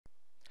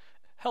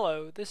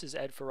Hello, this is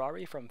Ed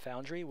Ferrari from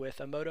Foundry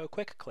with a Modo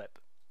quick clip.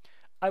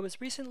 I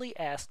was recently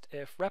asked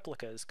if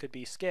replicas could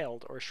be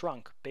scaled or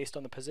shrunk based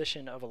on the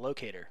position of a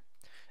locator.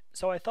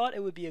 So I thought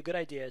it would be a good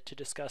idea to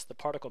discuss the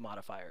particle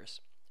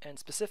modifiers, and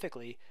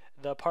specifically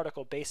the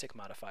particle basic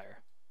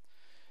modifier.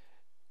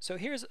 So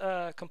here's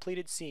a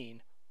completed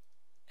scene,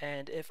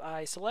 and if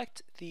I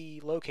select the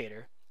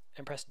locator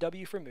and press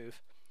W for move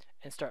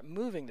and start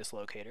moving this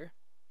locator,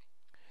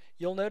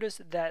 you'll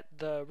notice that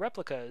the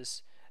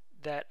replicas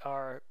that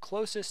are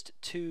closest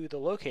to the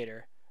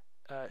locator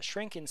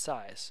shrink in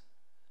size.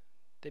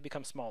 They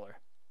become smaller.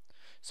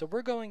 So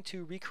we're going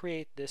to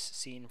recreate this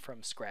scene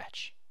from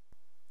scratch.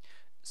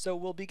 So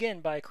we'll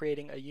begin by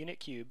creating a unit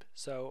cube.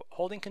 So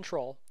holding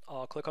Control,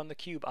 I'll click on the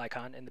cube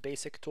icon in the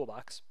basic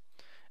toolbox,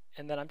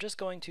 and then I'm just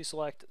going to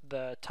select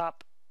the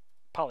top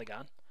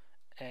polygon,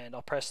 and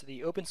I'll press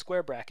the open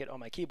square bracket on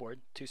my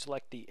keyboard to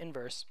select the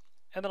inverse,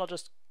 and then I'll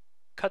just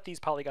cut these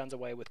polygons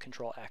away with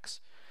Control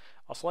X.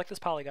 I'll select this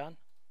polygon,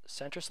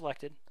 center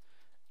selected,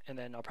 and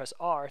then I'll press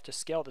R to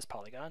scale this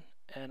polygon,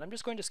 and I'm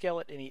just going to scale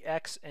it in the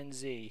X and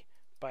Z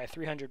by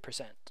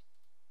 300%.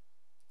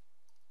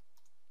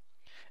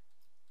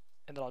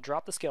 And then I'll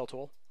drop the scale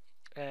tool,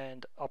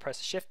 and I'll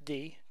press Shift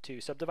D to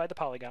subdivide the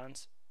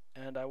polygons,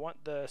 and I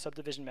want the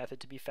subdivision method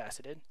to be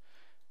faceted,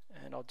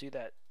 and I'll do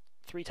that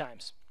 3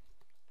 times.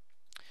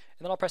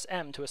 And then I'll press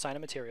M to assign a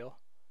material,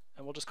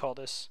 and we'll just call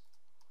this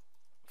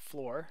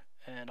floor,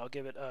 and I'll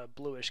give it a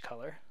bluish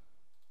color.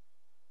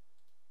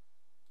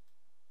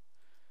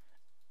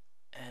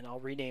 And I'll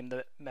rename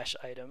the mesh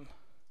item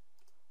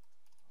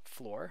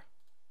floor,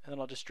 and then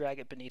I'll just drag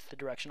it beneath the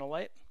directional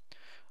light.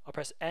 I'll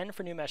press N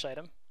for new mesh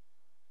item,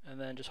 and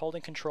then just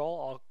holding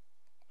Control,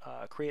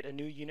 I'll create a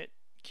new unit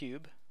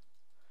cube,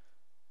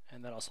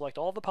 and then I'll select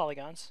all of the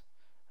polygons,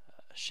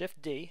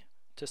 Shift D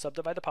to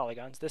subdivide the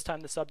polygons. This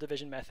time the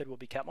subdivision method will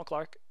be Catmull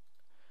Clark,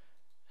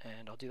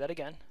 and I'll do that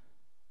again.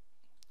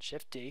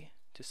 Shift D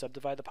to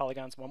subdivide the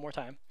polygons one more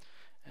time,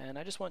 and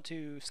I just want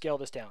to scale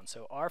this down.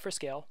 So R for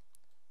scale,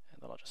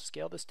 and then I'll just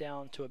scale this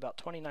down to about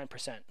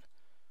 29%,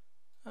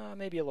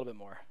 maybe a little bit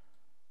more,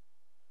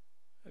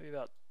 maybe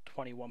about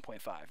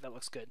 21.5. That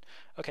looks good.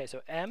 Okay,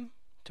 so M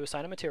to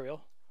assign a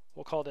material,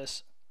 we'll call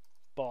this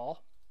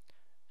ball,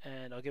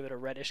 and I'll give it a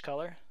reddish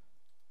color,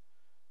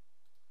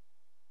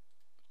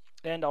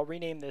 and I'll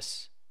rename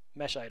this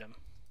mesh item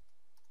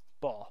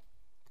ball,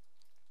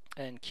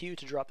 and Q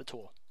to drop the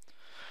tool.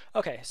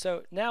 Okay,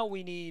 so now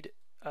we need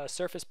a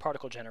surface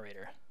particle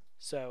generator.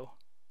 So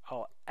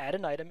I'll add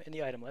an item in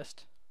the item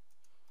list,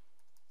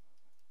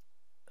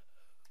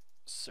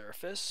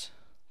 surface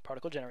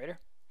particle generator,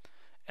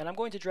 and I'm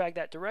going to drag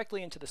that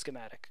directly into the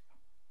schematic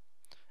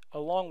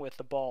along with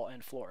the ball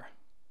and floor.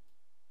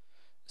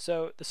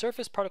 So the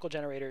surface particle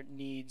generator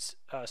needs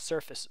a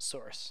surface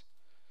source.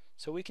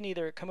 So we can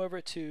either come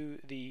over to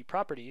the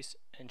properties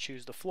and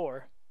choose the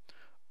floor,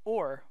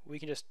 or we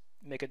can just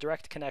make a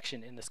direct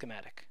connection in the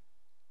schematic.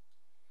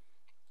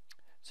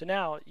 So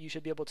now you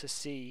should be able to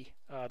see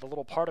the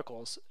little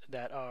particles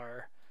that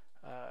are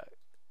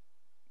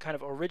kind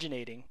of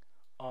originating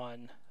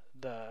on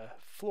the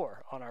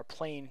floor, on our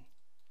plane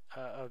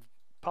of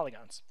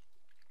polygons.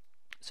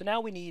 So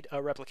now we need a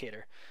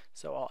replicator.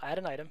 So I'll add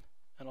an item,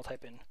 and I'll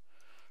type in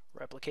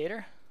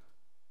replicator,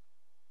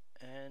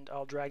 and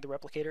I'll drag the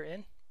replicator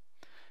in.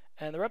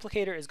 And the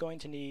replicator is going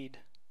to need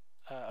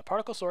a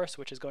particle source,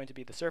 which is going to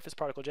be the surface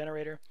particle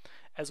generator,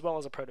 as well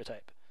as a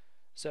prototype.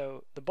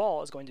 So the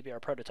ball is going to be our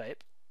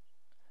prototype,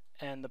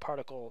 and the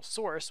particle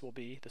source will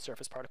be the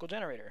surface particle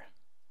generator.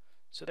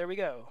 So there we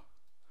go.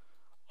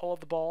 All of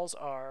the balls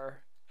are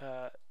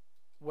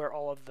where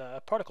all of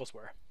the particles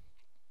were.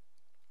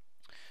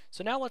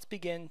 So now let's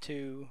begin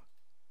to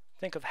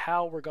think of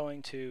how we're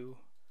going to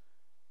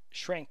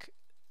shrink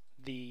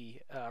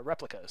the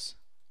replicas.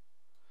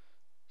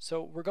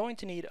 So we're going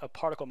to need a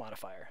particle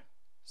modifier.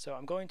 So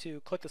I'm going to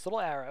click this little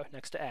arrow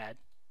next to add,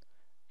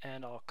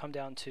 and I'll come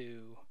down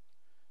to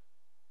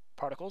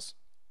particles,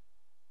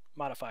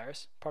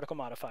 modifiers, particle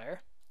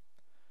modifier.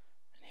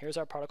 And here's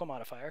our particle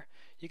modifier.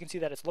 You can see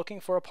that it's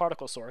looking for a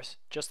particle source,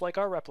 just like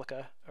our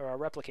replica or our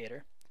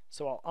replicator.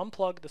 So I'll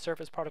unplug the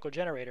surface particle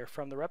generator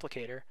from the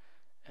replicator,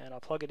 and I'll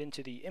plug it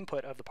into the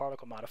input of the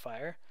particle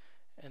modifier,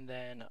 and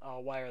then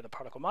I'll wire the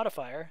particle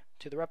modifier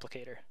to the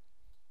replicator.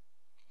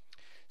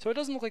 So it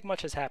doesn't look like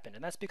much has happened,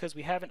 and that's because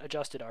we haven't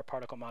adjusted our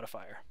particle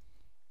modifier.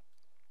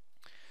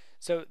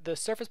 So the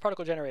surface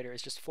particle generator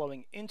is just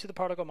flowing into the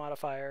particle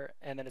modifier,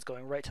 and then it's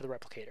going right to the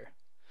replicator.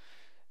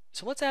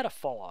 So let's add a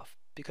falloff,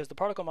 because the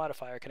particle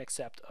modifier can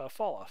accept a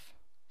falloff.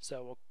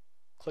 So we'll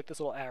click this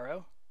little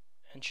arrow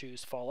and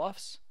choose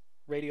falloffs,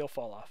 radial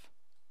falloff.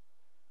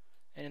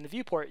 And in the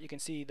viewport you can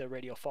see the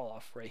radial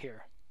falloff right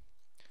here.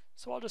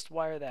 So I'll just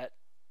wire that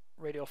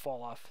radial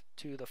falloff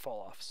to the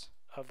falloffs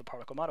of the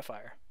particle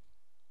modifier.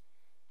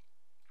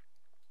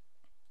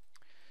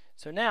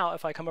 So now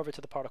if I come over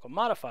to the particle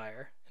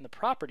modifier in the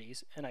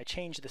properties and I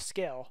change the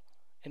scale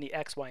in the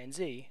X, Y, and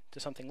Z to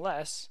something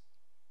less,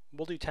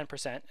 we'll do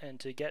 10%, and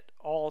to get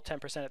all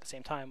 10% at the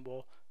same time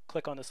we'll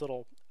click on this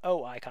little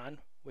O icon,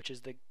 which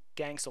is the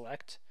gang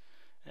select,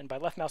 and by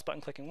left mouse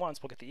button clicking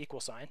once we'll get the equal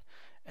sign,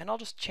 and I'll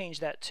just change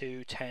that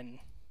to 10%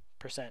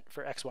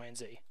 for X, Y, and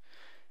Z.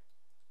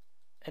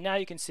 And now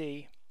you can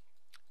see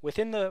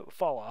within the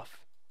fall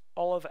off,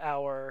 all of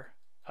our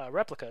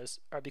replicas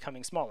are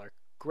becoming smaller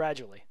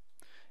gradually.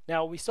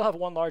 Now we still have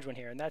one large one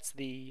here, and that's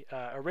the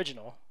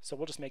original, so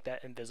we'll just make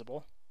that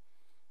invisible.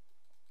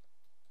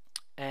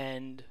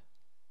 And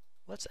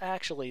let's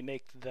actually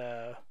make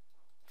the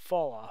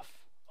fall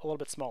off a little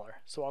bit smaller.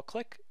 So I'll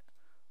click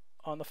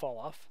on the fall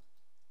off,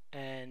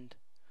 and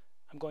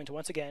I'm going to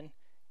once again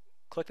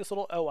click this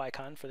little O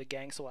icon for the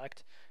gang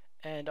select,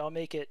 and I'll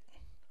make it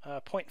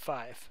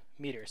 0.5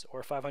 meters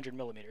or 500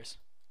 millimeters.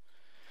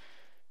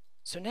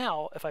 So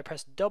now if I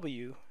press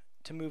W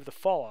to move the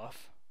fall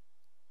off,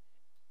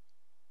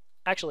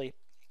 actually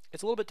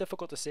it's a little bit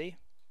difficult to see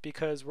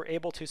because we're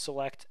able to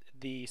select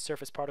the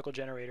surface particle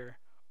generator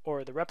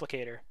or the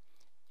replicator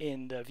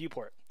in the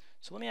viewport.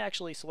 So let me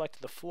actually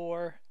select the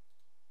floor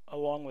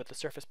along with the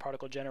surface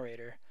particle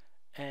generator,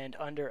 and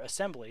under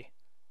assembly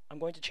I'm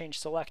going to change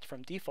select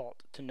from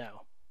default to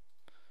no.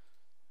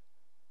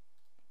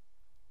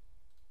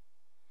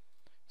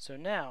 So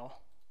now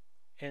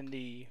in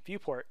the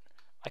viewport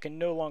I can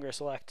no longer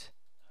select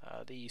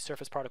the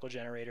surface particle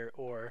generator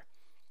or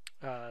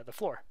the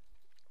floor.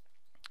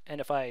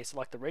 And if I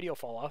select the radial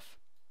fall off,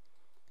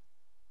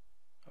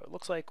 it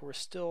looks like we're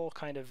still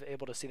kind of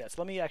able to see that.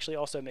 So let me actually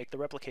also make the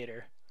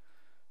replicator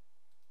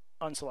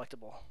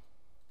unselectable.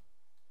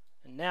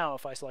 And now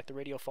if I select the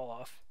radial fall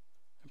off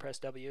and press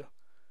W,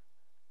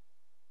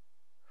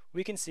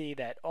 we can see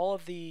that all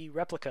of the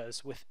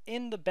replicas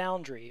within the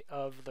boundary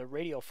of the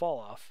radial fall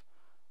off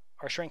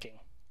are shrinking.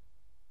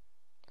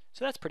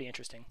 So that's pretty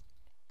interesting.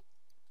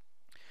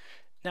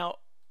 Now,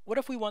 what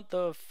if we want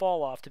the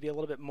fall off to be a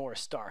little bit more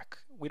stark?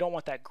 We don't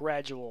want that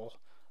gradual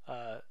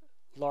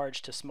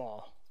large to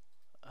small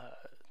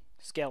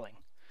scaling.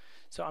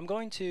 So I'm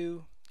going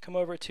to come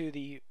over to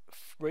the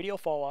radial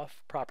fall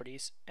off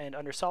properties, and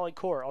under solid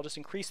core I'll just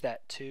increase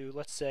that to,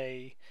 let's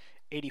say,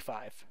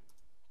 85%.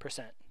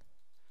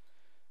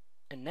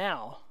 And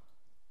now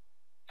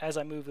as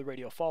I move the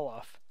radial fall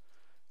off,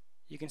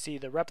 you can see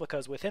the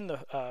replicas within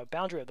the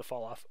boundary of the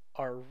fall off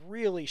are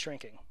really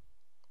shrinking.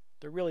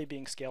 They're really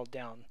being scaled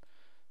down,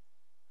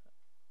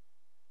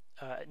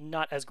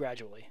 not as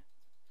gradually.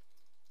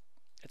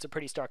 It's a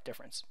pretty stark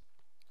difference.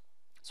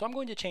 So I'm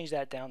going to change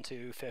that down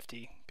to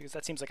 50 because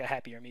that seems like a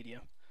happier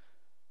medium.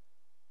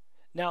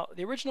 Now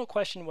the original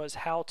question was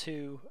how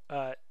to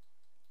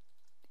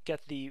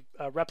get the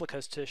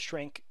replicas to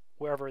shrink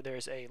wherever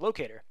there's a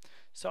locator.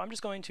 So I'm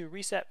just going to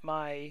reset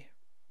my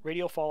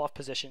radial fall off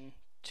position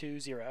to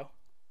 0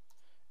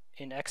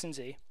 in X and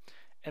Z,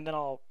 and then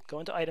I'll go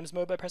into items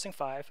mode by pressing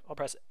 5. I'll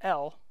press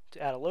L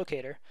to add a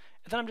locator,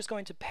 and then I'm just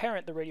going to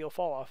parent the radial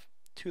fall off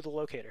to the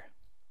locator.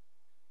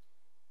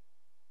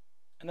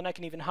 And then I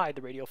can even hide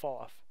the radial fall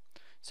off.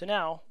 So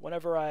now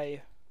whenever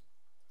I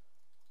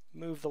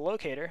move the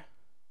locator,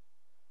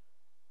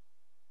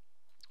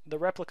 the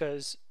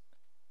replicas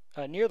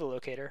near the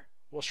locator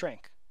will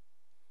shrink.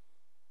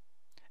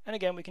 And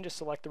again, we can just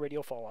select the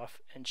radial fall off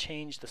and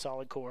change the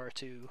solid core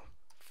to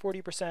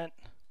 40%.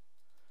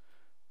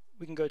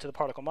 We can go to the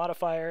particle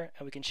modifier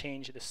and we can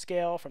change the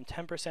scale from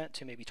 10%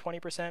 to maybe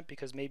 20%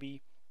 because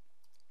maybe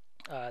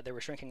they were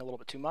shrinking a little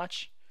bit too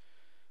much.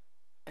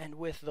 And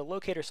with the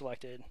locator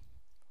selected,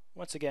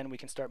 once again we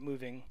can start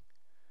moving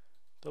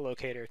the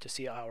locator to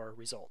see our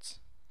results.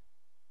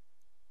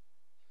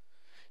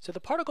 So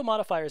the particle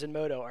modifiers in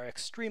Modo are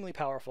extremely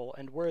powerful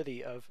and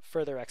worthy of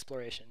further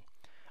exploration.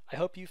 I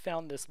hope you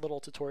found this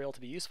little tutorial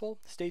to be useful.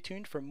 Stay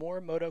tuned for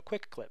more Modo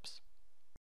quick clips.